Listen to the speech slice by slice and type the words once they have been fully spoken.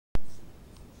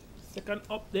Second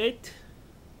update.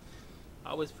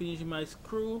 I was finishing my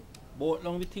screw. Bolt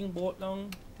long the thing, bolt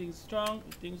long. Thing strong,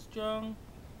 thing strong.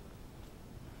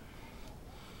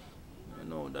 I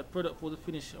know that product for the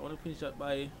finish. I want to finish that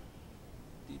by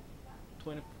the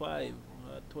 25,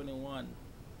 21.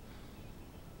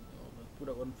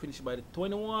 Product want to finish by the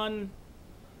 21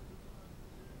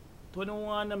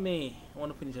 of May. I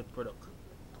want to finish that product.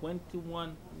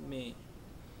 21 May.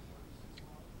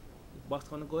 The box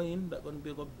gonna go in. That gonna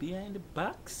be go behind the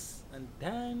box, and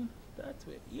then that's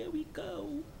where. Here we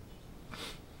go.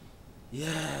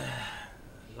 Yeah,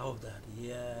 love that.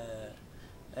 Yeah,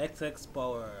 XX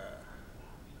power.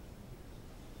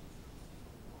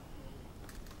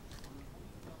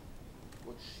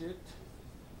 Good shit.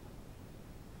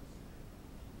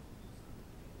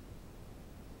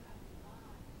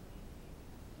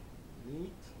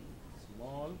 Neat,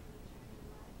 small.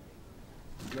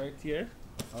 Right here,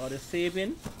 all the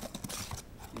saving.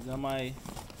 These are my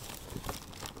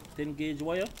 10 gauge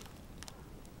wire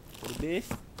for the base.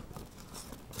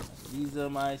 These are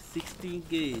my 16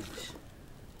 gauge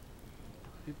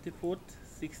 50 foot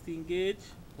 16 gauge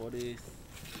for the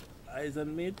eyes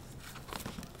and mids.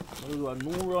 Those are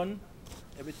no run,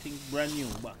 everything brand new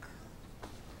back.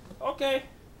 Okay,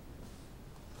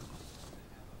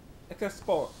 XS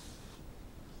Power.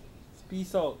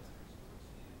 Peace out.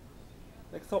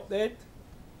 Next update.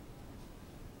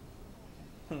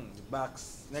 The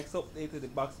box. Next update to the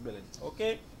box building.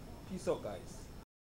 Okay? Peace out, guys.